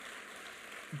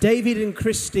David and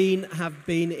Christine have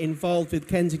been involved with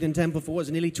Kensington Temple for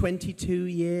nearly 22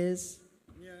 years.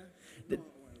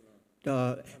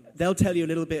 Yeah. They'll tell you a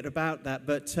little bit about that,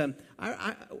 but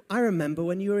I remember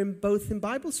when you were both in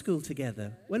Bible school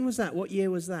together. When was that? What year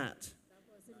was that?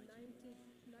 That was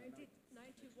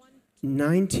in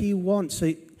 91. 91.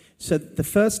 So the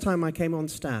first time I came on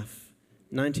staff,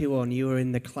 91, you were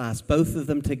in the class, both of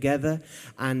them together,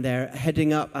 and they're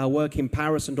heading up our work in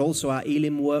Paris and also our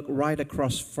Elim work right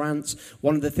across France.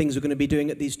 One of the things we're going to be doing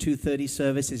at these 2:30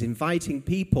 services is inviting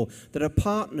people that are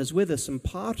partners with us and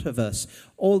part of us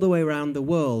all the way around the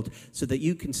world so that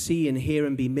you can see and hear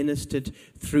and be ministered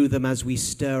through them as we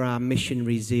stir our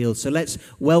missionary zeal. So let's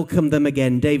welcome them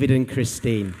again, David and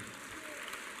Christine.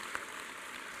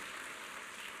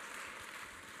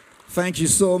 Thank you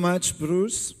so much,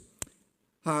 Bruce.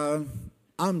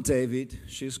 I'm David,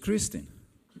 she's Christine.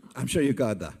 I'm sure you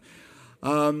got that.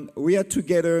 We are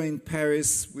together in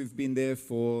Paris. We've been there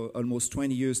for almost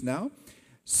 20 years now.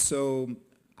 So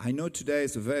I know today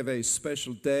is a very, very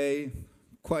special day.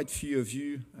 Quite few of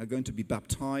you are going to be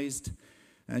baptized.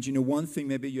 And you know, one thing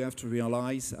maybe you have to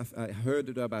realize, I heard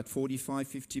that about 45,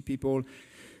 50 people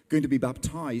going to be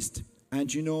baptized.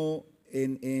 And you know,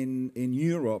 in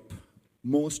Europe,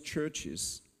 most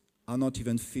churches are not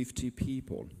even 50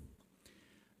 people.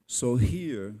 So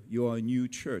here, you are a new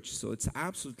church. So it's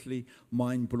absolutely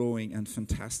mind-blowing and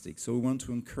fantastic. So we want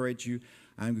to encourage you,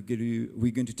 and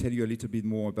we're going to tell you a little bit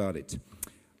more about it.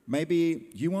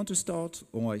 Maybe you want to start,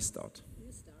 or I start?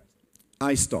 You start.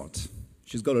 I start.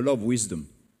 She's got a lot of wisdom.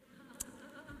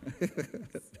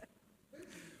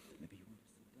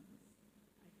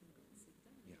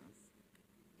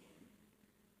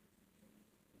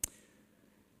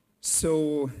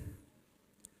 So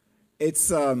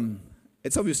it's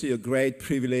obviously a great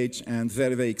privilege and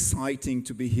very, very exciting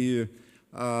to be here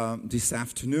this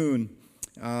afternoon.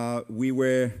 We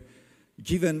were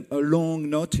given a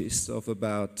long notice of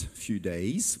about a few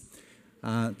days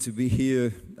to be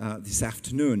here this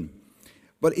afternoon.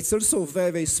 But it's also a very,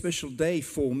 very special day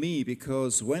for me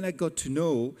because when I got to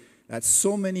know that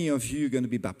so many of you are going to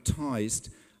be baptized,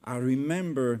 I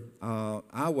remember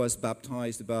I was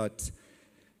baptized about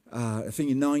I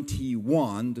think in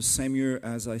 91, the same year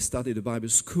as I started a Bible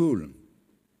school.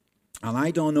 And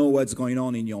I don't know what's going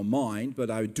on in your mind,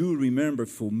 but I do remember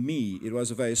for me, it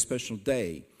was a very special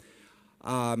day.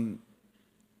 The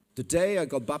day I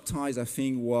got baptized, I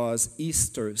think, was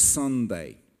Easter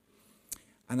Sunday.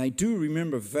 And I do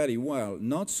remember very well,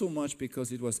 not so much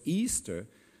because it was Easter,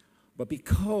 but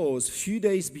because a few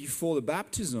days before the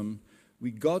baptism,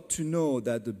 we got to know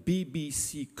that the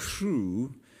BBC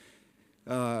crew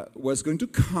was going to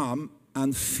come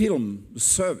and film the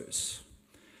service.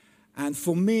 And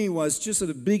for me, it was just at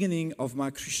the beginning of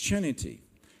my Christianity.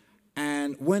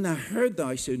 And when I heard that,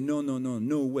 I said, no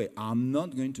way. I'm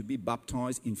not going to be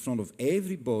baptized in front of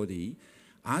everybody.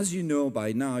 As you know,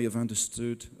 by now, you've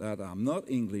understood that I'm not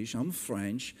English, I'm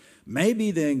French.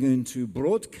 Maybe they're going to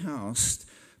broadcast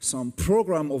some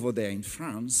program over there in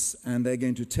France, and they're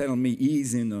going to tell me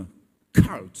he's in a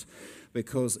cult.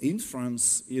 Because in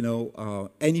France, you know,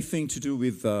 anything to do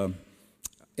with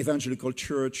evangelical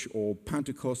church or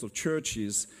Pentecostal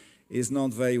churches is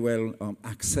not very well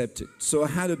accepted. So I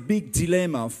had a big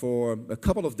dilemma for a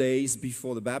couple of days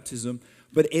before the baptism,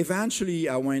 but eventually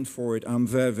I went for it. I'm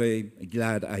very, very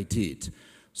glad I did.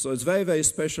 So it's very, very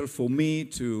special for me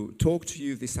to talk to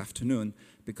you this afternoon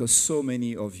because so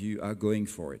many of you are going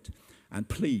for it. And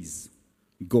please,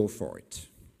 go for it.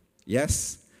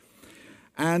 Yes?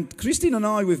 And Christine and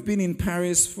I, we've been in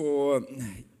Paris for,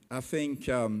 I think,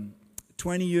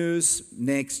 20 years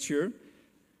next year.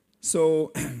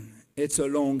 So it's a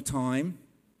long time.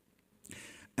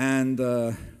 And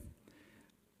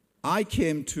I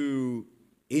came to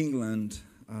England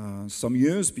some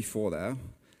years before that.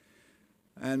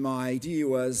 And my idea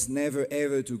was never,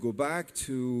 ever to go back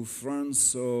to France.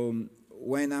 So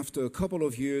when after a couple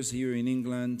of years here in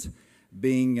England,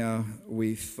 being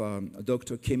with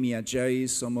Dr. Kemi Ajayi.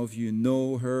 Some of you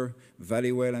know her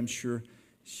very well, I'm sure.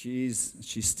 She's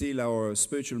still our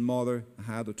spiritual mother,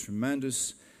 had a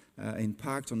tremendous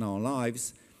impact on our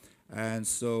lives. And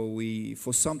so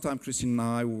for some time, Christine and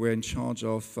I were in charge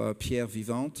of Pierre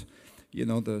Vivant, you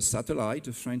know, the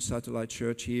French satellite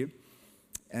church here.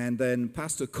 And then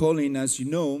Pastor Colin, as you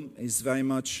know, is very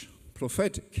much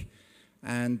prophetic.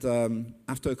 And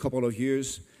after a couple of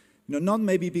years, you know, not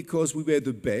maybe because we were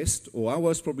the best, or I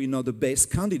was probably not the best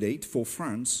candidate for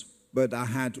France, but I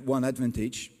had one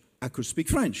advantage. I could speak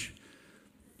French.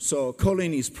 So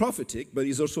Colin is prophetic, but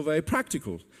he's also very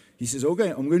practical. He says, okay,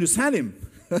 I'm going to send him.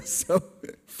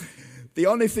 The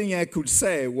only thing I could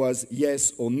say was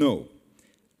yes or no.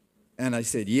 And I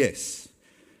said yes.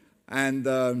 And,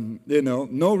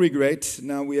 no regret.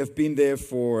 Now we have been there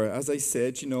for, as I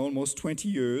said, almost 20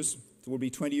 years. It will be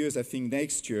 20 years, I think,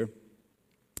 next year.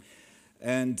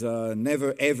 And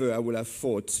never, ever I would have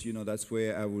thought, that's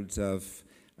where I would have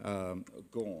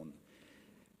gone.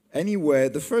 Anyway,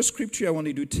 the first scripture I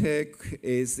wanted to take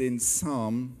is in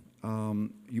Psalm.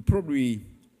 You probably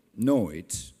know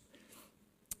it.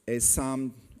 It's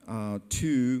Psalm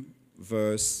 2,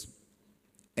 verse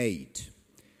 8.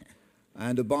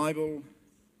 And the Bible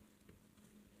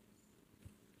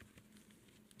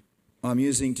I'm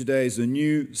using today is the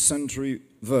New Century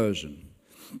Version.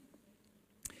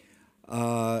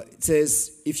 It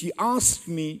says, if you ask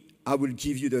me, I will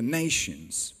give you the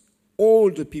nations.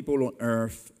 All the people on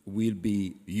earth will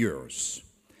be yours.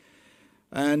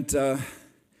 And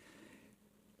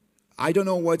I don't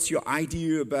know what's your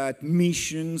idea about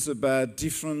missions, about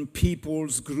different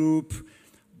people's group,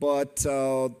 but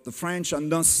the French are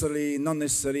not necessarily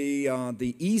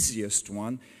the easiest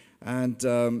one. And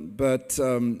but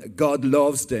God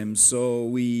loves them, so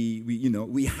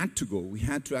we had to go. We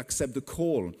had to accept the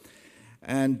call.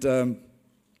 And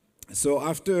so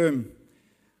after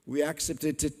we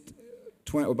accepted it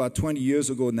about 20 years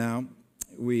ago now,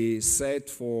 we set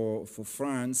for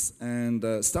France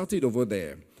and started over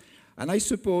there. And I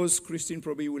suppose Christine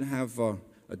probably will have a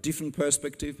different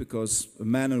perspective because a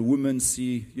man and a woman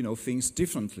see things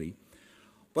differently.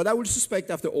 But I would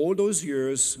suspect after all those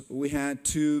years, we had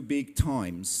two big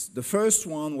times. The first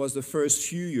one was the first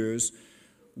few years,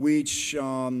 which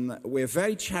were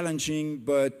very challenging,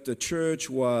 but the church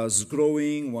was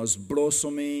growing, was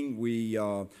blossoming. We,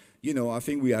 I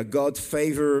think we had God's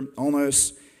favor on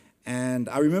us. And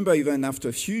I remember even after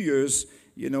a few years,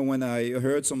 when I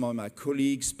heard some of my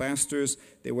colleagues, pastors,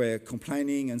 they were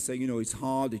complaining and saying, it's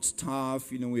hard, it's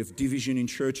tough, we have division in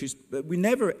churches. But we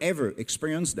never, ever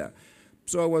experienced that.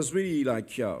 So I was really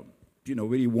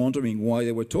really wondering why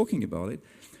they were talking about it.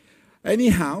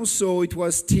 Anyhow, so it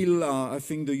was still, I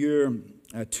think, the year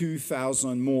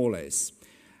 2000, more or less.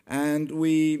 And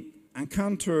we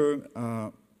encountered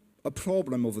a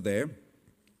problem over there.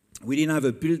 We didn't have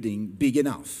a building big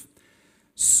enough.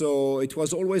 So it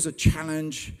was always a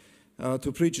challenge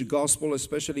to preach the gospel,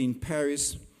 especially in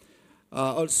Paris.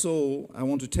 Also, I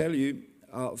want to tell you,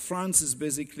 France is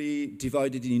basically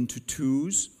divided into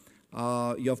twos.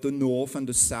 You have the north and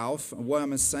the south. And why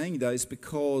am I saying that is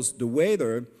because the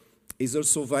weather is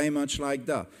also very much like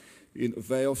that.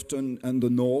 Very often in the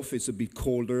north it's a bit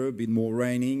colder, a bit more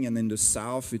raining, and in the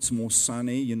south it's more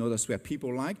sunny. That's where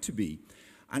people like to be.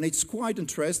 And it's quite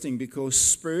interesting because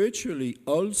spiritually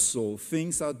also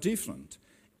things are different.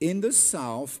 In the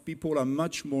south, people are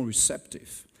much more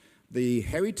receptive. The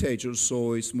heritage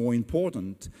also is more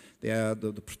important.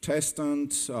 The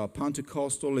Protestant,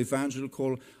 Pentecostal,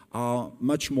 Evangelical are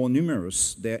much more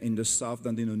numerous there in the south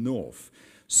than in the north.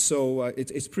 So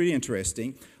it's pretty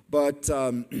interesting. But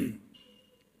I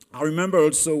remember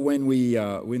also when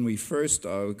we first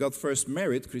got first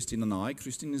married, Christine and I.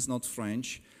 Christine is not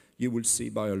French. You will see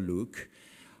by her look.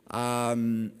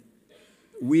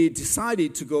 We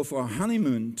decided to go for a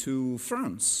honeymoon to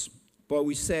France. But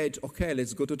we said, okay,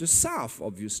 let's go to the south,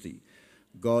 obviously.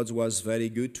 God was very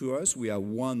good to us. We had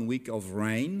 1 week of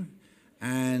rain.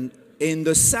 And in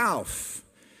the south.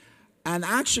 And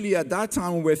actually at that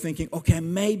time we were thinking, okay,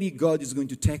 maybe God is going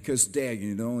to take us there,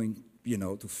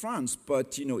 to France.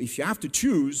 But, if you have to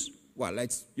choose, well,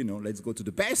 let's go to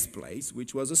the best place,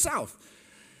 which was the south.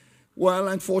 Well,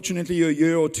 unfortunately, a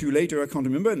year or two later, I can't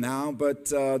remember now, but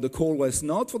the call was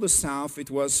not for the south. It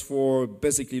was for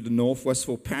basically the north, was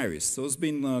for Paris. So it's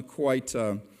been quite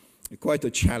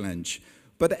a challenge.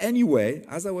 But anyway,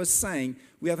 as I was saying,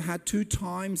 we have had 2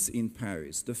 times in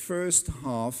Paris. The first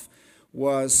half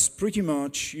was pretty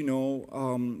much,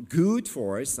 good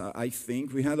for us, I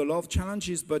think. We had a lot of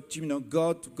challenges, but,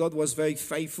 God was very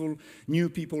faithful. New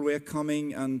people were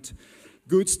coming, and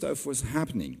good stuff was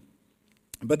happening.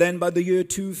 But then by the year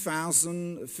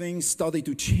 2000, things started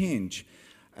to change.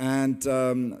 And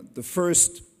one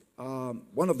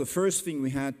of the first things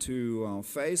we had to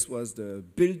face was the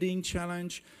building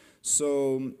challenge.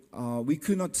 So we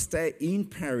could not stay in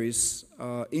Paris,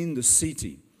 in the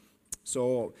city.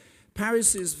 So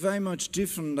Paris is very much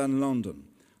different than London.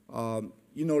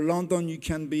 London you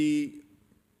can be,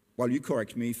 well, you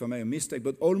correct me if I make a mistake,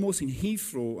 but almost in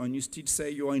Heathrow and you still say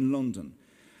you're in London.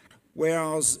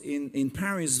 Whereas in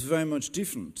Paris, very much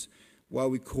different. What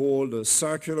we call the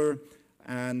circular,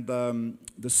 and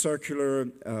the circular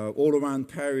all around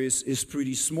Paris is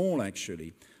pretty small,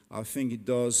 actually. I think it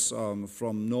does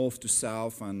from north to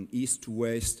south and east to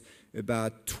west.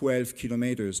 about 12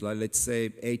 kilometers, like let's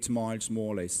say 8 miles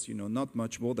more or less, not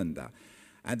much more than that.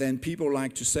 And then people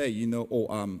like to say,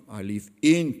 I live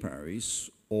in Paris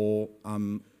or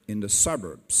I'm in the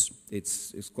suburbs.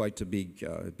 It's quite a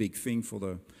big thing for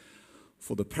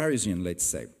the Parisian, let's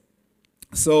say.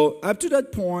 So up to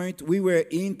that point, we were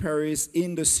in Paris,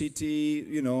 in the city.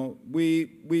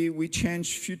 We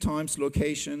changed a few times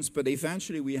locations, but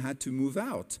eventually we had to move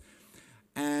out.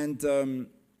 And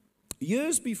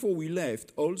years before we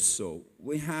left, also,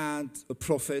 we had a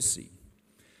prophecy.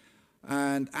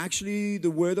 And actually,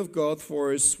 the word of God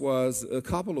for us was a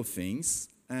couple of things.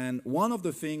 And one of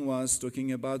the things was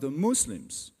talking about the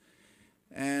Muslims.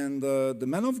 And the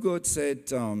man of God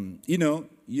said,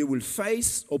 you will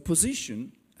face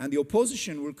opposition, and the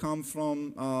opposition will come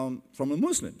from the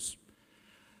Muslims.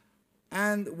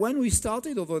 And when we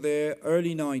started over there,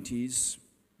 early 90s,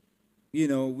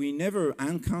 we never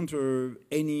encountered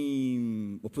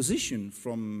any opposition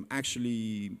from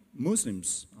actually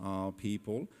Muslims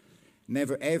people,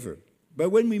 never ever.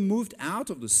 But when we moved out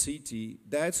of the city,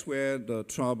 that's where the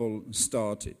trouble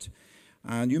started.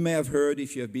 And you may have heard,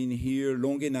 if you have been here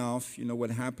long enough,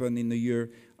 what happened in the year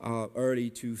early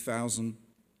 2000.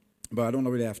 But I don't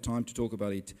really have time to talk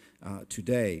about it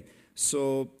today.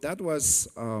 So that was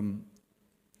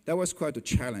quite a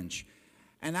challenge.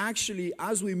 And actually,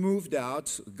 as we moved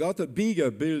out, got a bigger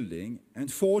building,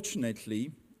 and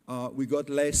fortunately, we got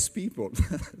less people.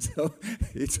 So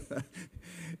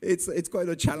it's quite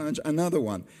a challenge, another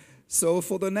one. So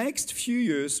for the next few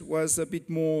years was a bit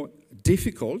more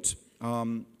difficult.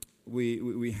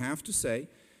 We have to say,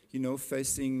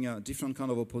 facing different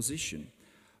kind of opposition.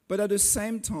 But at the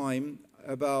same time,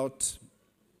 about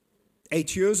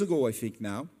 8 years ago, I think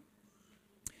now,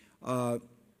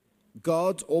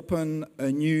 God opened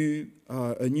a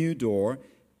new door,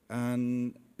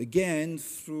 and again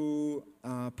through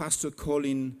Pastor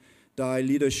Colin Dye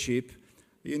leadership,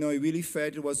 he really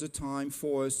felt it was a time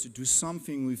for us to do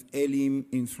something with Elim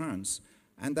in France,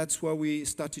 and that's what we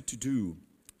started to do.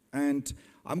 And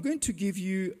I'm going to give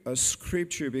you a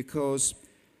scripture because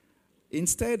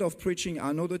instead of preaching,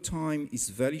 I know the time is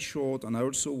very short, and I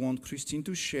also want Christine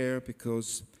to share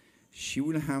because she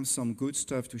will have some good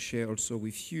stuff to share also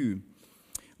with you.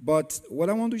 But what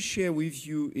I want to share with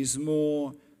you is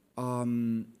more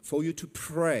for you to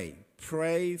pray.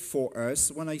 Pray for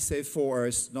us. When I say for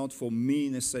us, not for me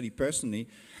necessarily personally,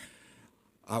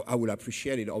 I will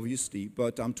appreciate it, obviously,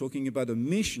 but I'm talking about the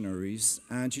missionaries,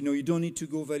 and you don't need to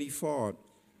go very far.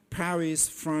 Paris,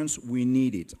 France, we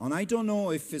need it. And I don't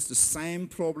know if it's the same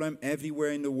problem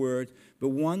everywhere in the world, but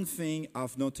one thing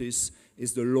I've noticed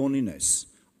is the loneliness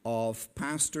of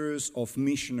pastors, of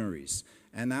missionaries.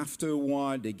 And after a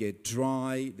while, they get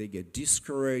dry, they get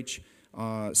discouraged,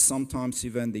 sometimes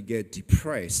even they get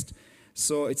depressed.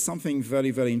 So it's something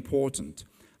very, very important.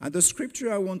 And the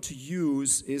scripture I want to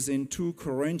use is in 2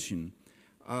 Corinthians.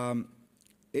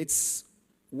 It's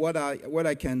what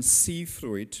I can see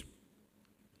through it.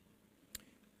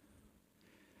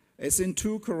 It's in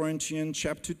 2 Corinthians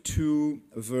chapter 2,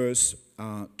 verse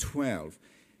 12.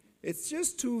 It's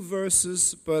just 2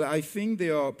 verses, but I think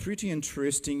they are pretty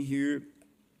interesting here.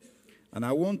 And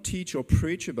I won't teach or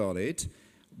preach about it,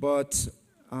 but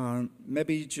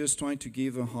maybe just trying to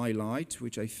give a highlight,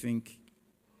 which I think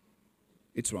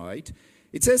it's right.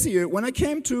 It says here, when I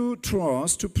came to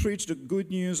Troas to preach the good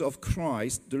news of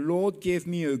Christ, the Lord gave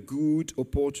me a good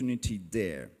opportunity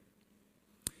there.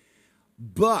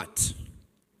 But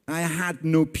I had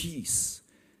no peace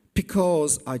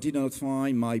because I did not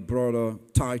find my brother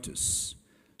Titus.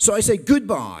 So I said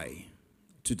goodbye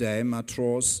to them at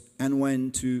Troas and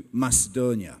went to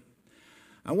Macedonia.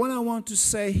 And what I want to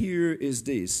say here is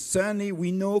this. Certainly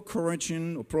we know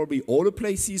Corinthian, or probably all the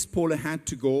places Paul had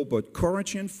to go, but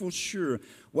Corinthian for sure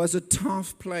was a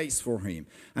tough place for him.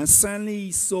 And certainly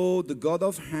he saw the God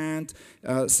of hand.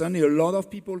 Certainly a lot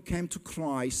of people came to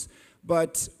Christ.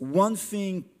 But one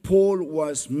thing Paul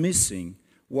was missing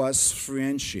was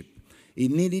friendship. He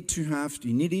needed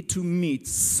to meet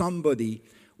somebody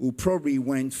who probably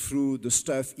went through the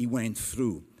stuff he went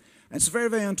through. And it's very,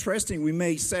 very interesting. We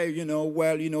may say,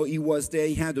 he was there,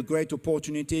 he had a great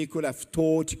opportunity, he could have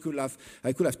taught, he could have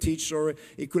taught, or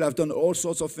he could have done all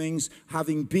sorts of things,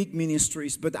 having big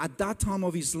ministries. But at that time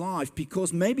of his life,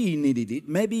 because maybe he needed it,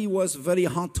 maybe it was a very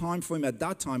hard time for him at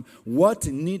that time, what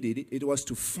he needed, it was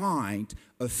to find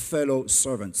a fellow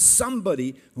servant,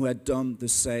 somebody who had done the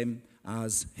same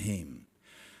as him.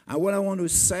 And what I want to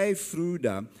say through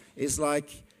that is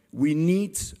we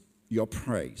need your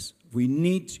praise. We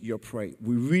need your praise.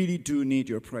 We really do need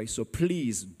your praise. So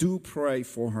please do pray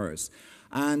for us.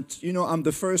 And, I'm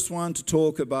the first one to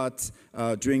talk about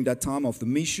during that time of the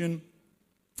mission.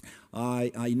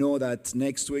 I know that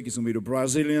next week is going to be the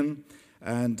Brazilian,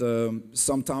 and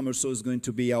sometime or so is going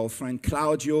to be our friend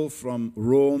Claudio from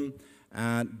Rome.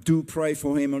 And do pray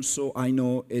for him also. I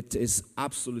know it is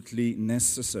absolutely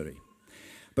necessary.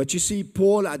 But you see,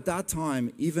 Paul at that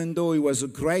time, even though he was a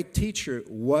great teacher,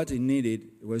 what he needed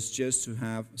was just to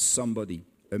have somebody,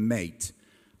 a mate,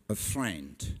 a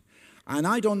friend. And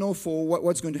I don't know for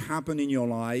what's going to happen in your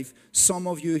life. Some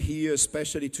of you here,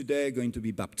 especially today, are going to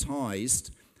be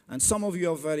baptized. And some of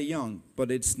you are very young,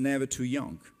 but it's never too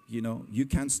young. You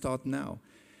can start now.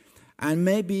 And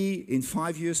maybe in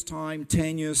 5 years' time,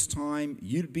 10 years' time,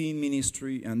 you'll be in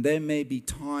ministry, and there may be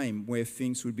time where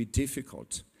things will be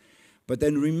difficult. But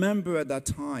then remember at that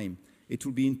time, it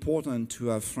will be important to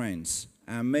have friends.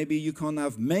 And maybe you can't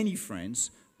have many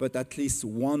friends, but at least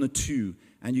one or two,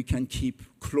 and you can keep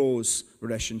close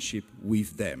relationship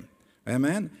with them.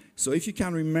 Amen? So if you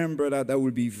can remember that, that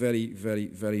will be very, very,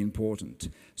 very important.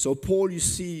 So Paul, you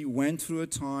see, went through a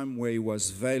time where he was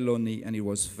very lonely, and it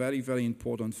was very, very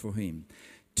important for him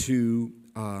to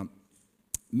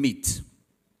meet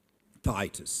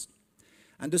Titus.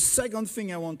 And the second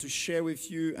thing I want to share with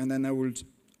you, and then I will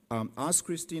ask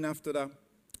Christine after that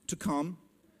to come.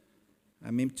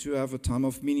 I mean, to have a time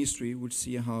of ministry. We'll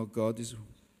see how God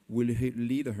will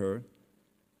lead her.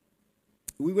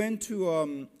 We went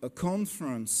to a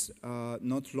conference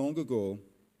not long ago,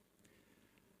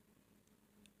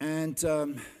 and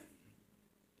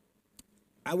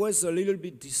I was a little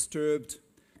bit disturbed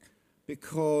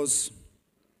because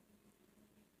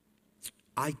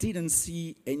I didn't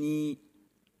see any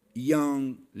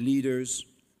young leaders,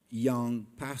 young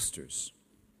pastors.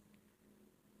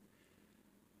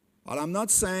 Well, I'm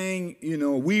not saying,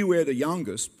 we were the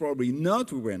youngest. Probably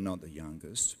not, we were not the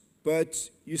youngest. But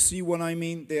you see what I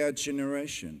mean? There are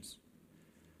generations.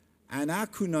 And I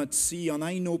could not see, and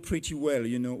I know pretty well,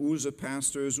 who's the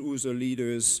pastors, who's the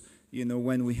leaders,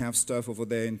 when we have stuff over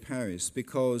there in Paris.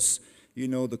 Because,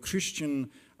 the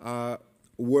Christian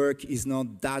work is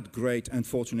not that great,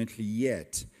 unfortunately,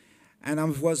 yet. And I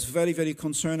was very, very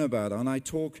concerned about it.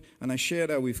 And I shared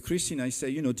that with Christine. I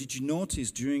say, did you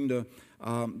notice during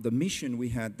the mission we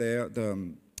had there,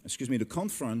 the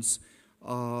conference,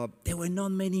 there were not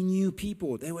many new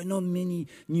people. There were not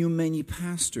many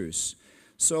pastors.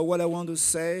 So what I want to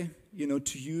say,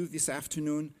 to you this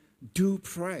afternoon, do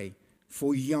pray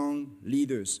for young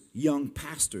leaders, young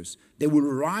pastors. They will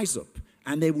rise up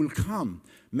and they will come.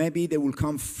 Maybe they will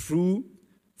come through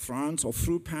France or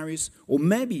through Paris, or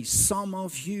maybe some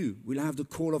of you will have the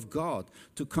call of God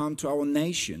to come to our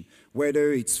nation,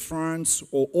 whether it's France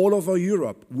or all over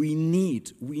Europe. We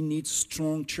need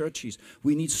strong churches.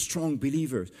 We need strong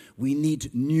believers. We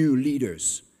need new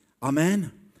leaders.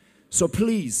 Amen? So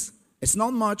please, it's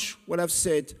not much what I've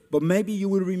said, but maybe you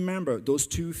will remember those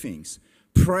two things.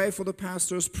 Pray for the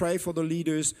pastors, pray for the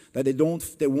leaders, that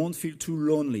they won't feel too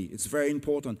lonely. It's very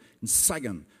important. And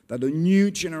second, that the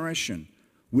new generation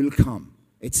will come.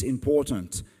 It's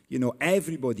important.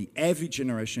 Everybody, every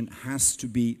generation has to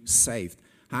be saved,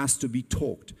 has to be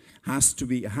taught, has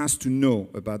to know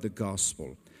about the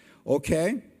gospel.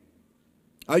 Okay?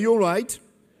 Are you all right?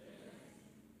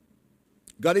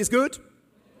 God is good?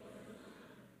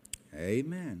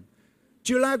 Amen.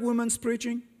 Do you like women's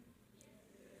preaching?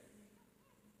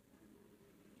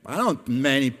 I don't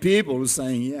many people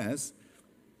saying yes.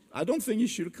 I don't think you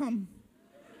should come.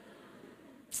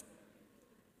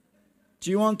 Do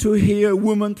you want to hear a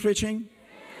woman preaching?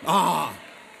 Ah.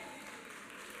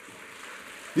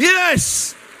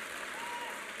 Yes.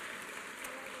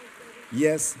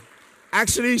 Yes.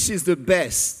 Actually, she's the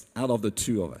best out of the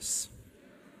two of us.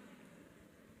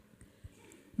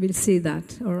 We'll see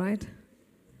that, all right?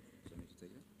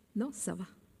 No, ça va.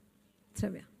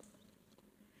 Très bien.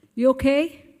 You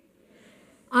okay?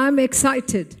 I'm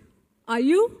excited. Are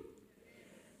you?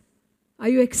 Are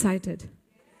you excited?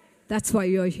 That's why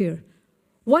you're here.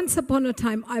 Once upon a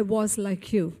time, I was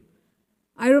like you.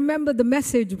 I remember the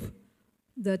message,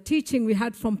 the teaching we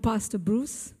had from Pastor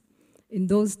Bruce. In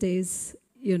those days,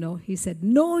 he said,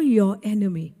 know your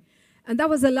enemy. And that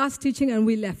was the last teaching, and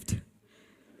we left.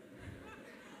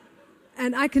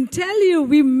 And I can tell you,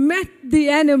 we met the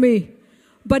enemy.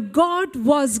 But God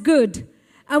was good.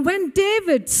 And when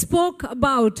David spoke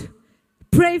about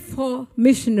pray for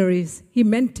missionaries, he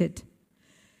meant it.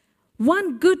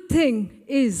 One good thing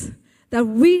is that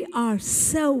we are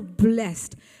so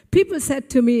blessed. People said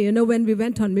to me, when we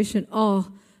went on mission,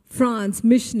 France,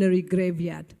 missionary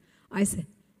graveyard. I said,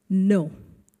 no.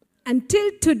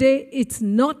 Until today, it's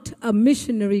not a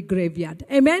missionary graveyard.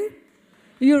 Amen?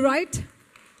 You're right?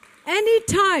 Any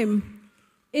time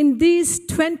in these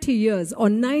 20 years or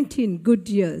 19 good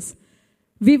years,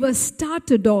 we were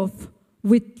started off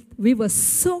with, we were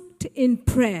soaked in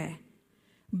prayer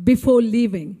before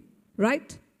leaving.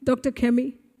 Right, Dr.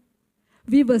 Kemi?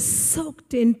 We were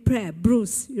soaked in prayer.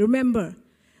 Bruce, you remember?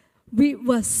 We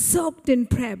were soaked in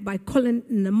prayer by Colin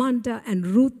and Amanda and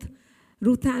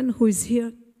Ruth Ann, who is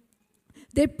here.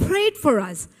 They prayed for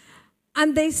us.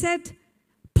 And they said,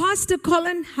 Pastor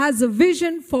Colin has a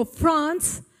vision for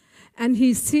France, and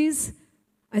he sees,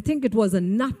 I think it was a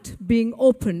nut being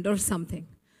opened or something.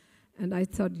 And I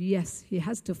thought, yes, he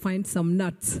has to find some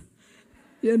nuts,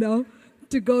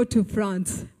 to go to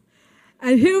France.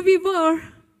 And here we were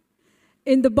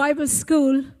in the Bible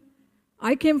school.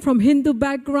 I came from Hindu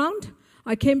background.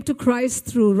 I came to Christ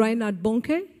through Reinhard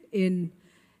Bonke in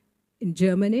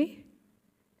Germany.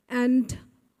 And,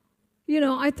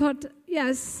 I thought,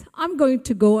 yes, I'm going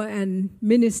to go and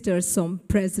minister some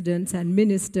presidents and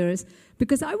ministers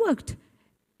because I worked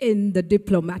in the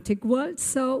diplomatic world.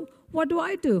 So what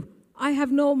do? I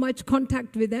have no much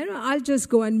contact with them. I'll just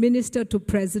go and minister to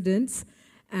presidents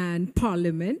and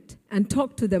parliament and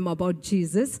talk to them about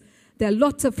Jesus. There are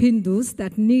lots of Hindus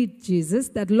that need Jesus.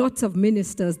 There are lots of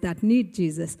ministers that need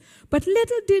Jesus. But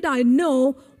little did I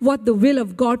know what the will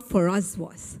of God for us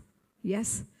was.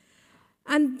 Yes?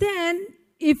 And then,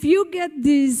 if you get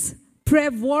these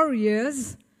prayer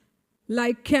warriors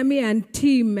like Kemi and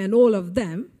team and all of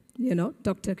them,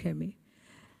 Dr. Kemi,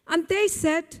 and they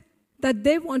said that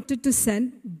they wanted to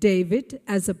send David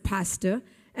as a pastor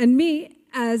and me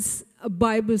as a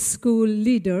Bible school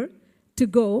leader to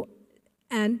go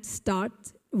and start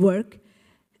work.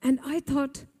 And I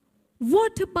thought,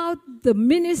 what about the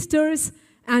ministers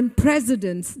and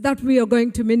presidents that we are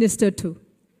going to minister to?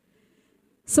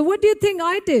 So what do you think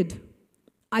I did?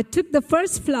 I took the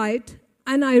first flight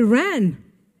and I ran.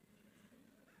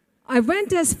 I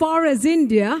went as far as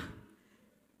India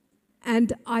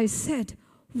and I said,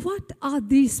 what are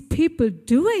these people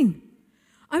doing?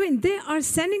 I mean, they are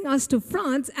sending us to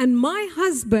France, and my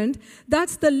husband,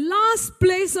 that's the last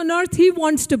place on earth he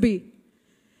wants to be.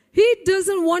 He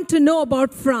doesn't want to know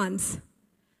about France.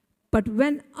 But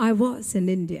when I was in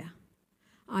India,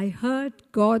 I heard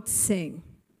God saying,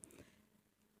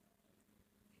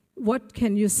 what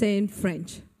can you say in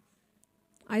French?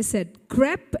 I said,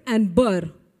 crêpe and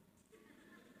beurre.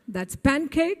 That's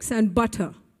pancakes and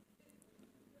butter.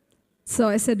 So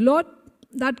I said, Lord,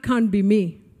 that can't be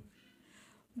me.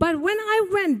 But when I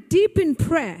went deep in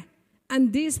prayer,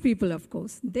 and these people, of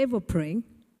course, they were praying,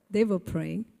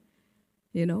 Benro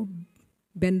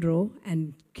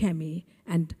and Kemi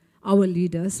and our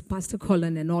leaders, Pastor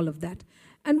Colin and all of that.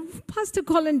 And Pastor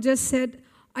Colin just said,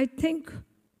 I think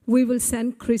we will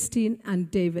send Christine and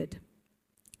David.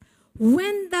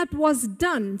 When that was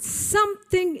done,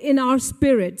 something in our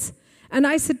spirits, and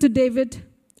I said to David,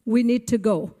 we need to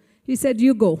go. He said,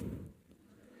 you go.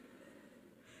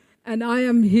 And I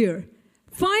am here.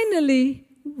 Finally,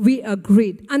 we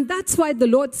agreed. And that's why the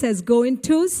Lord says, go in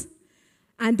twos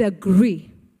and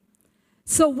agree.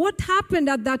 So what happened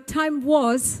at that time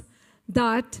was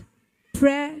that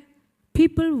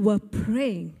people were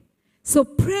praying. So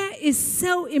prayer is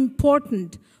so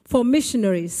important for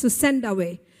missionaries to send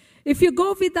away. If you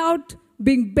go without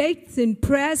being bathed in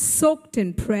prayer, soaked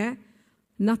in prayer,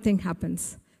 nothing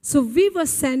happens. So we were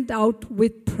sent out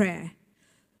with prayer.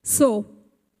 So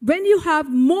when you have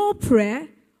more prayer,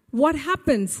 what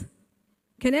happens?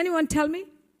 Can anyone tell me?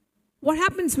 What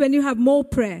happens when you have more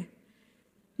prayer?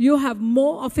 You have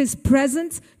more of His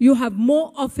presence. You have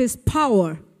more of His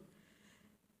power.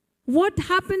 What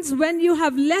happens when you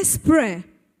have less prayer?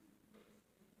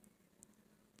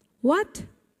 What?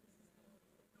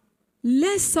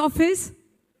 Less of His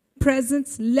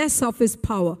presence, less of His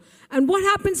power. And what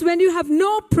happens when you have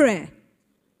no prayer?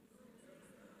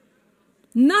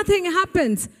 Nothing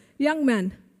happens. Young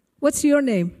man, what's your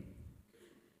name?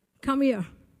 Come here.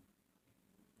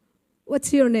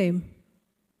 What's your name?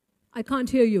 I can't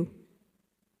hear you.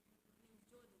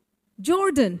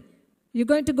 Jordan. You're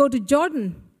going to go to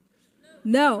Jordan?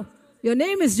 No. Your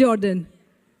name is Jordan.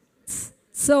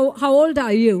 So how old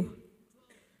are you?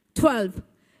 12.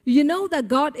 You know that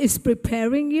God is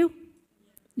preparing you?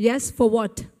 Yes, for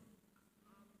what?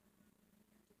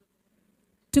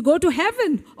 To go to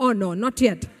heaven? Oh, no, not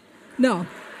yet. No.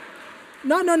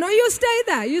 No, you stay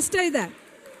there. You stay there.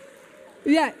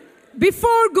 Yeah.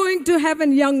 Before going to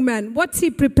heaven, young man, what's He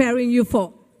preparing you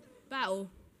for? Battle.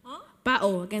 Huh?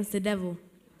 Battle against the devil.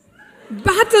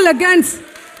 Battle against.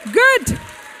 Good.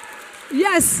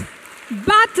 Yes.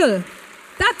 Battle.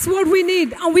 That's what we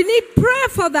need. And we need prayer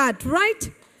for that,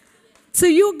 right? So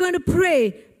you're going to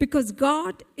pray because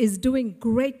God is doing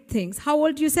great things. How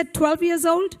old? You said 12 years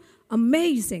old?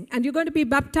 Amazing. And you're going to be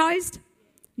baptized?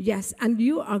 Yes. And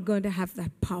you are going to have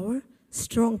that power,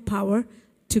 strong power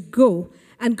to go.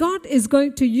 And God is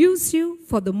going to use you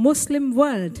for the Muslim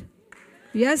world.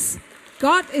 Yes.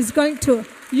 God is going to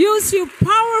use you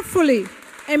powerfully.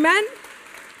 Amen.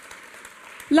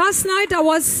 Last night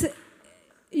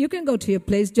you can go to your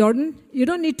place, Jordan. You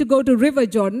don't need to go to River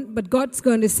Jordan, but God's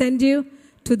going to send you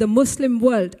to the Muslim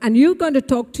world. And you're going to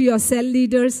talk to your cell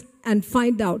leaders and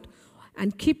find out.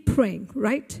 And keep praying,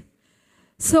 right?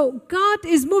 So God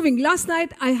is moving. Last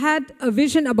night I had a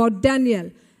vision about Daniel,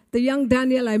 the young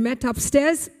Daniel I met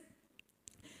upstairs.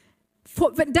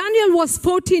 Daniel was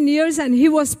 14 years and he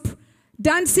was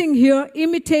dancing here,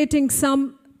 imitating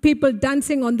some people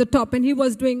dancing on the top. And he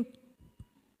was doing...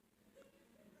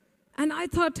 And I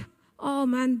thought, oh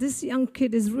man, this young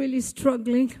kid is really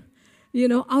struggling,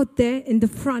 out there in the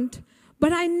front.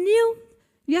 But I knew,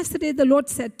 yesterday the Lord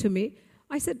said to me,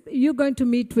 I said, you're going to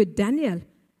meet with Daniel.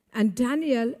 And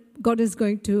Daniel, God is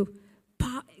going to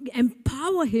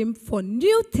empower him for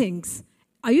new things.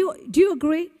 Do you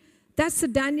agree? That's the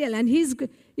Daniel. And he's,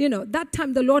 that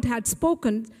time the Lord had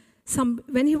spoken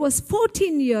when he was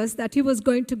 14 years that he was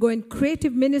going to go in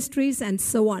creative ministries and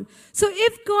so on. So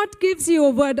if God gives you a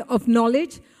word of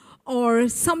knowledge or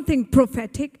something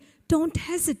prophetic, don't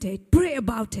hesitate. Pray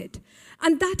about it.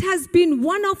 And that has been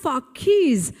one of our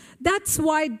keys. That's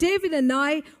why David and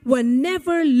I were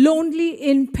never lonely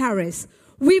in Paris.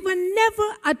 We were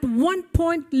never at one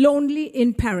point lonely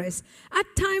in Paris. At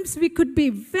times we could be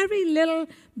very little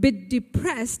bit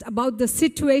depressed about the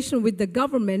situation with the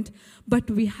government, but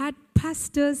we had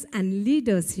pastors and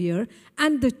leaders here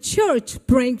and the church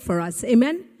praying for us.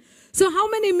 Amen? So how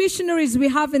many missionaries we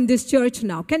have in this church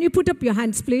now? Can you put up your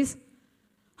hands, please?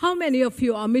 How many of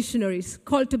you are missionaries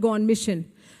called to go on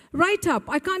mission? Right up.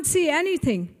 I can't see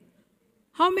anything.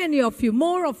 How many of you?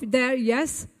 More of there,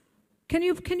 yes? Can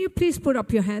you please put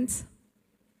up your hands?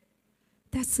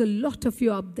 That's a lot of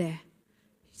you up there.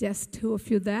 Just 2 of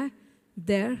you there.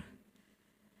 There.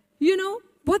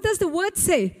 What does the word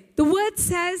say? The word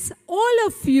says all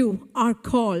of you are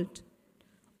called.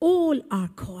 All are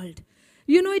called.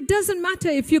 It doesn't matter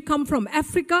if you come from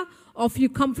Africa or if you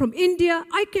come from India.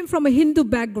 I came from a Hindu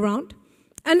background,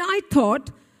 and I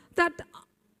thought that,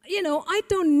 I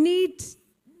don't need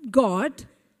God.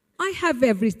 I have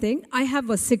everything. I have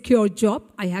a secure job.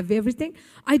 I have everything.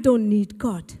 I don't need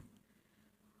God.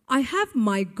 I have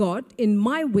my God in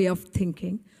my way of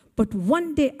thinking, but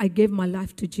one day I gave my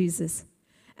life to Jesus.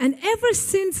 And ever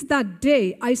since that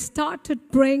day, I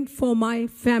started praying for my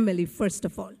family, first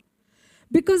of all.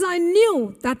 Because I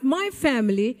knew that my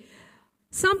family,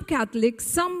 some Catholics,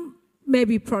 some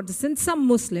maybe Protestants, some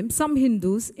Muslims, some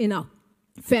Hindus in our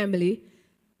family,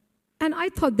 and I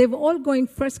thought they were all going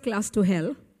first class to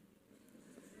hell,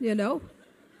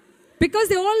 because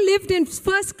they all lived in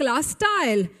first class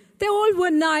style. They all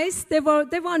were nice, they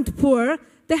weren't poor,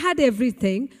 they had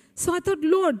everything. So I thought,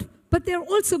 Lord, but they're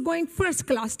also going first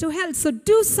class to hell, so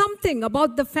do something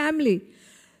about the family.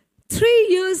 3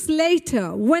 years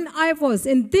later, when I was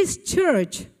in this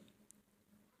church,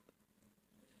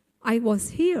 I was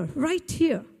here, right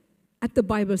here, at the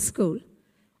Bible school.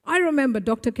 I remember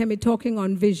Dr. Kemi talking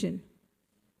on vision.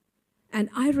 And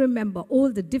I remember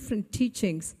all the different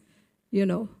teachings,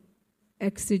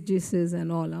 exegesis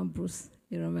and all, Bruce,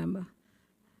 you remember?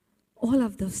 All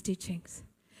of those teachings.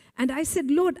 And I said,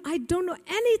 Lord, I don't know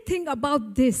anything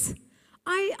about this.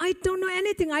 I don't know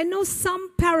anything. I know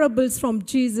some parables from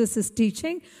Jesus'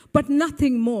 teaching, but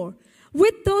nothing more.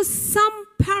 With those some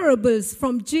parables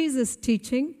from Jesus'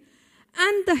 teaching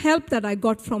and the help that I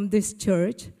got from this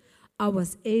church, I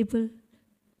was able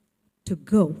to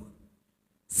go.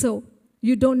 So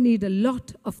you don't need a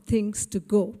lot of things to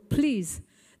go. Please,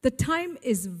 the time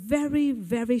is very,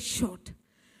 very short.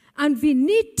 And we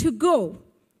need to go.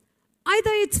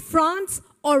 Either it's France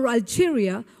or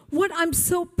Algeria. What I'm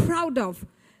so proud of,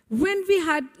 when we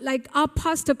had like our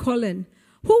Pastor Colin,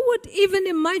 who would even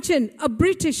imagine a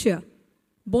Britisher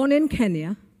born in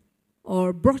Kenya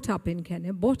or brought up in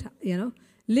Kenya,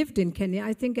 lived in Kenya,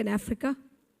 I think in Africa,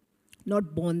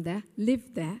 not born there,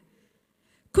 lived there,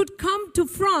 could come to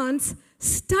France,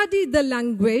 study the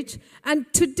language, and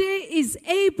today is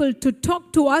able to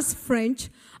talk to us French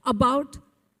about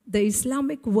the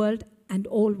Islamic world and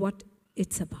all what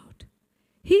it's about.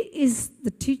 He is the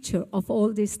teacher of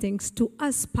all these things to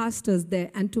us pastors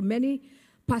there and to many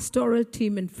pastoral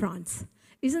team in France.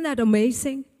 Isn't that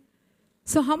amazing?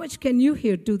 So how much can you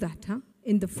here do that,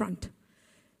 in the front?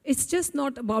 It's just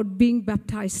not about being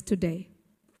baptized today,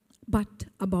 but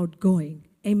about going.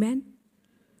 Amen?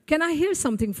 Can I hear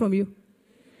something from you?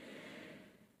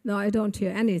 No, I don't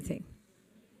hear anything.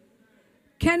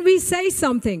 Can we say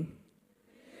something?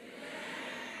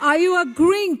 Are you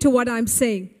agreeing to what I'm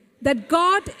saying? That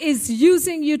God is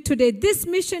using you today. This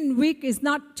mission week is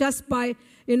not just by,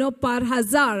 par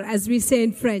hasard, as we say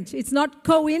in French. It's not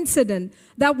coincident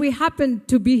that we happen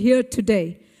to be here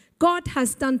today. God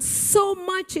has done so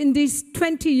much in these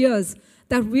 20 years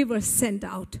that we were sent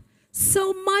out.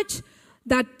 So much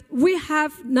that we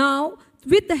have now,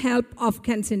 with the help of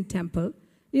Kensington Temple,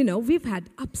 we've had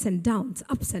ups and downs.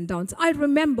 I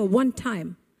remember one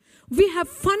time, we have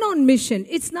fun on mission.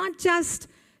 It's not just,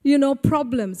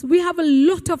 problems. We have a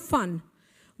lot of fun.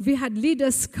 We had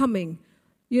leaders coming,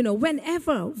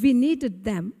 whenever we needed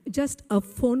them, just a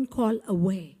phone call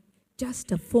away.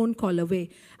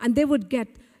 And they would get,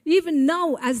 even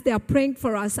now as they are praying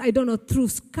for us, I don't know, through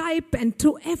Skype and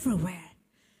through everywhere.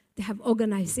 They have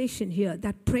organization here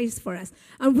that prays for us.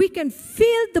 And we can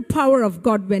feel the power of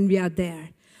God when we are there.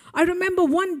 I remember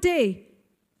one day,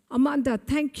 Amanda,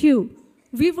 thank you.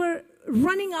 We were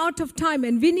running out of time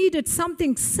and we needed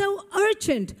something so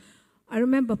urgent. I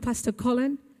remember Pastor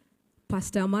Colin,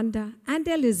 Pastor Amanda, and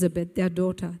Elizabeth, their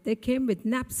daughter. They came with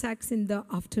knapsacks in the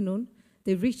afternoon.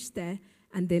 They reached there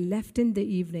and they left in the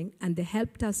evening and they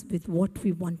helped us with what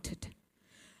we wanted.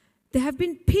 There have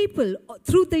been people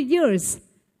through the years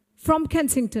from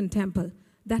Kensington Temple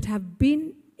that have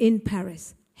been in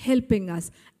Paris helping us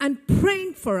and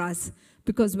praying for us,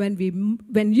 because when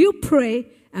you pray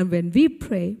and when we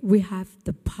pray, we have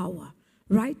the power,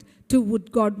 right, to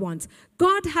what God wants.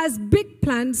 God has big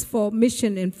plans for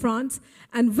mission in France,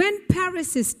 and when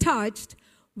Paris is touched,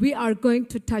 we are going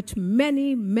to touch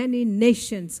many, many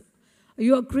nations.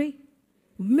 You agree?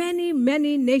 Many,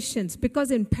 many nations,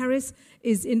 because in Paris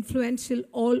is influential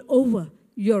all over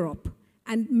Europe.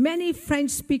 And many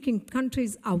French-speaking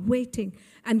countries are waiting.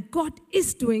 And God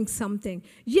is doing something.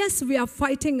 Yes, we are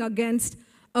fighting against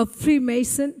a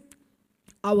Freemason,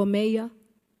 our mayor.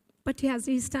 But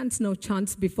he stands no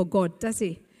chance before God, does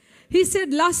he? He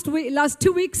said last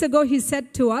 2 weeks ago, he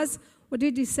said to us, what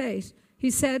did he say? He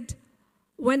said,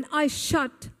 when I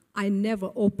shut, I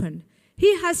never open.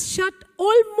 He has shut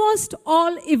almost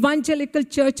all evangelical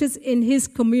churches in his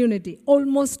community.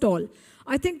 Almost all.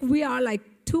 I think we are like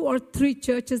 2 or 3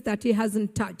 churches that he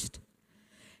hasn't touched.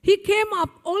 He came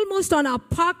up almost on our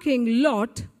parking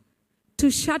lot to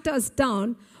shut us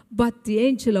down, but the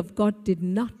angel of God did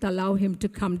not allow him to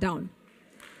come down.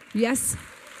 Yes.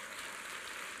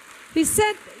 He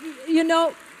said,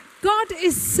 God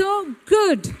is so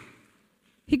good.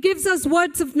 He gives us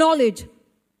words of knowledge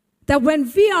that when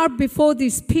we are before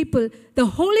these people, the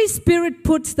Holy Spirit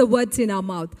puts the words in our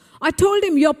mouth. I told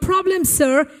him, your problem,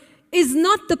 sir, is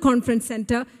not the conference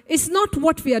center. It's not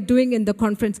what we are doing in the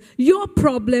conference. Your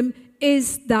problem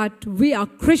is that we are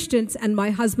Christians and my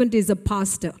husband is a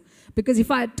pastor. Because if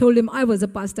I had told him I was a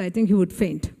pastor, I think he would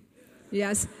faint.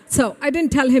 Yes. So I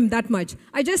didn't tell him that much.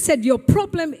 I just said, your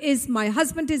problem is my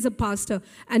husband is a pastor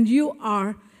and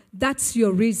that's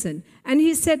your reason. And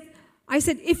I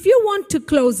said, if you want to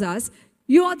close us,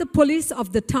 you are the police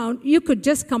of the town. You could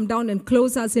just come down and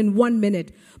close us in 1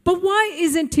 minute. But why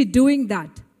isn't he doing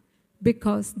that?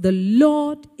 Because the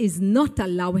Lord is not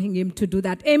allowing him to do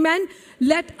that. Amen?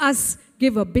 Let us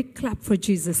give a big clap for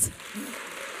Jesus.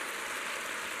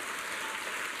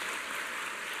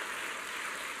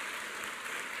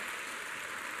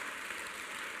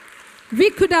 We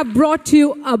could have brought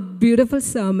you a beautiful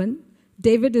sermon.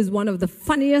 David is one of the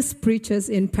funniest preachers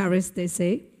in Paris, they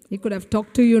say. He could have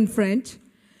talked to you in French.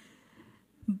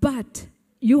 But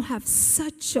you have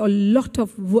such a lot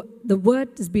of the word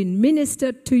has been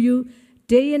ministered to you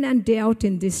day in and day out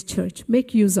in this church.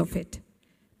 Make use of it.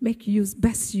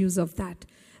 Best use of that.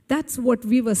 That's what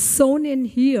we were sown in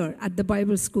here at the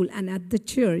Bible school and at the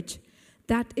church.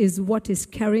 That is what is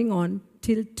carrying on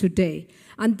till today.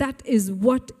 And that is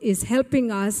what is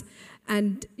helping us.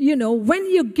 And, when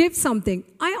you give something,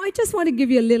 I just want to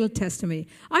give you a little testimony.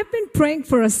 I've been praying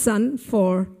for a son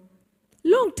for a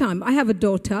long time. I have a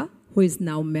daughter who is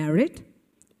now married.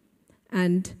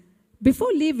 And before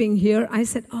leaving here, I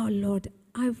said, oh, Lord,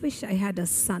 I wish I had a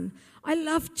son. I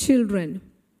love children.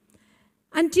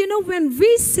 And, when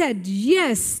we said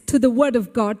yes to the word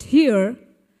of God here,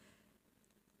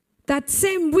 that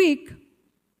same week,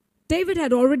 David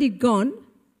had already gone.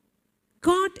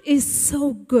 God is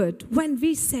so good. When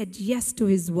we said yes to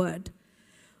his word,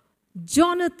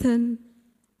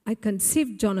 I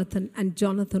conceived Jonathan, and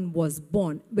Jonathan was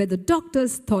born, where the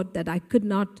doctors thought that I could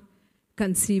not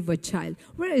conceive a child.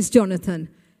 Where is Jonathan?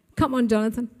 Come on,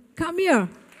 Jonathan. Come here.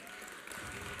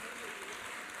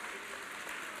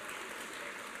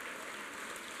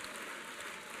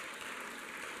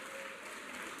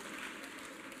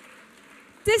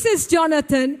 this is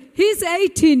Jonathan. He's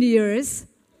 18 years.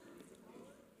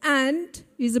 And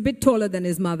he's a bit taller than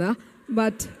his mother.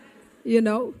 But,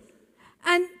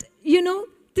 And,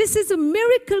 this is a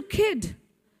miracle kid.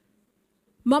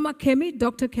 Mama Kemi,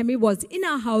 Dr. Kemi, was in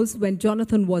our house when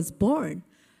Jonathan was born.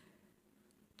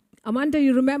 Amanda,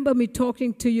 you remember me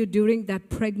talking to you during that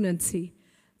pregnancy.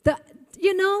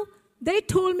 They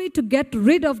told me to get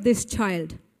rid of this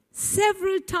child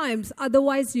several times,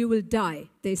 otherwise you will die,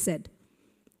 they said.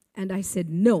 And I said,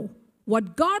 no.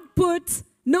 What God puts,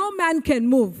 no man can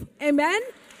move. Amen?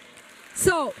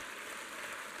 So,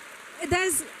 there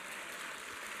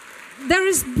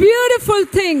is beautiful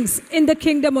things in the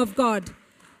kingdom of God.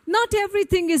 Not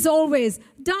everything is always.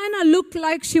 Diana looked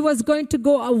like she was going to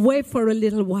go away for a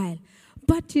little while.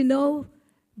 But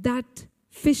that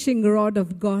fishing rod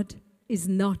of God is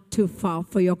not too far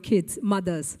for your kids,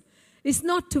 mothers. It's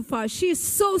not too far. She is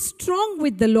so strong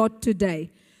with the Lord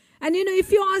today. And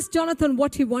if you ask Jonathan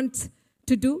what he wants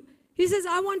to do, he says,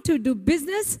 I want to do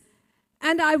business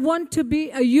and I want to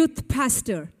be a youth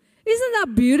pastor. Isn't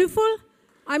that beautiful?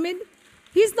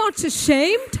 He's not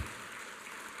ashamed.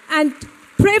 And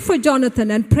pray for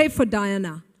Jonathan and pray for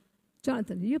Diana.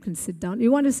 Jonathan, you can sit down.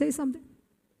 You want to say something?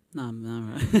 No, I'm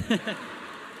not.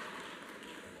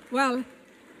 Well,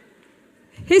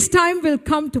 his time will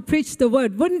come to preach the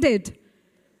word, wouldn't it?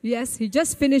 Yes, he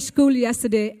just finished school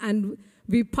yesterday and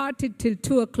we partied till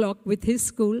 2 o'clock with his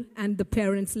school and the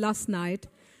parents last night.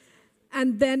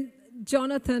 And then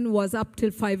Jonathan was up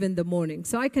till 5 in the morning.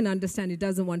 So I can understand he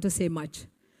doesn't want to say much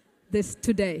this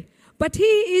today. But he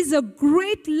is a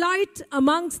great light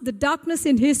amongst the darkness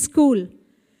in his school.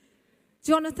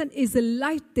 Jonathan is a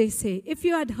light, they say. If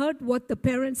you had heard what the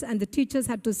parents and the teachers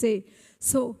had to say,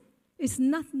 so it's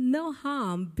no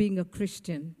harm being a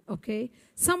Christian, okay?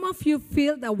 Some of you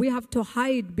feel that we have to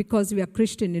hide because we are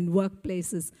Christian in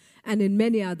workplaces and in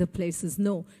many other places.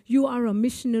 No, you are a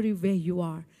missionary where you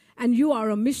are. And you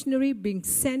are a missionary being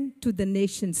sent to the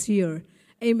nations here.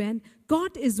 Amen.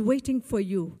 God is waiting for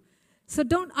you. So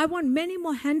I want many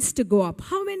more hands to go up.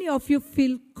 How many of you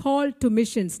feel called to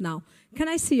missions now? Can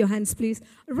I see your hands, please?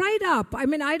 Right up. I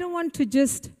don't want to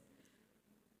just...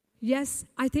 Yes,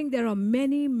 I think there are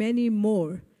many, many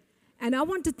more. And I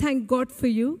want to thank God for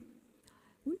you.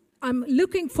 I'm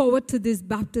looking forward to this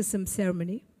baptism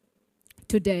ceremony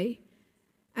today.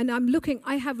 And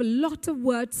I have a lot of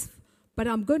words, but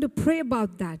I'm going to pray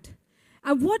about that.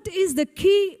 And what is the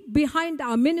key behind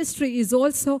our ministry is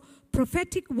also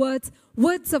prophetic words,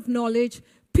 words of knowledge.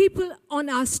 People on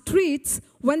our streets,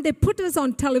 when they put us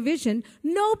on television,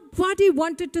 nobody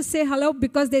wanted to say hello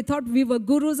because they thought we were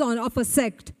gurus of a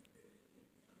sect.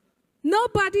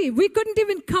 Nobody. We couldn't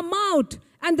even come out.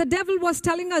 And the devil was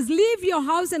telling us, leave your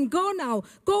house and go now.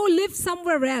 Go live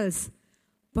somewhere else.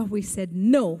 But we said,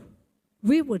 no.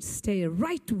 We would stay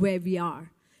right where we are.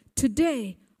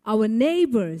 Today, our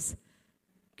neighbors,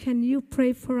 can you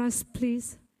pray for us,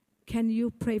 please? Can you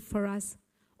pray for us?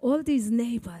 All these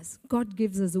neighbors, God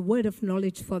gives us a word of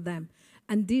knowledge for them.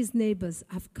 And these neighbors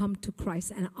have come to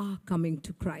Christ and are coming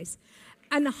to Christ.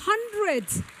 And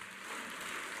hundreds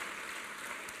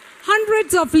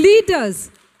of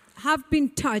leaders have been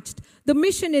touched. The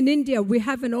mission in India, we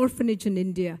have an orphanage in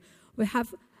India.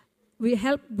 We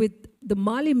help with the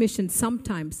Mali mission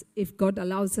sometimes, if God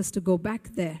allows us to go back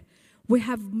there. We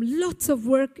have lots of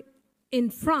work in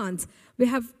France. We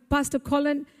have Pastor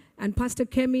Colin and Pastor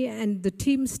Kemi and the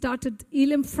team started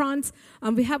Elim, France.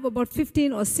 And we have about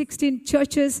 15 or 16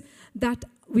 churches that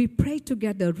we pray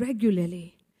together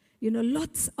regularly.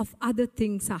 Lots of other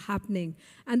things are happening.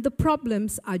 And the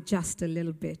problems are just a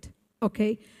little bit,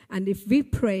 okay? And if we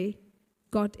pray,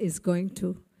 God is going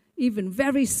to, even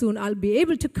very soon, I'll be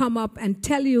able to come up and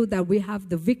tell you that we have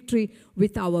the victory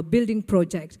with our building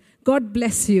project. God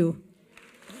bless you.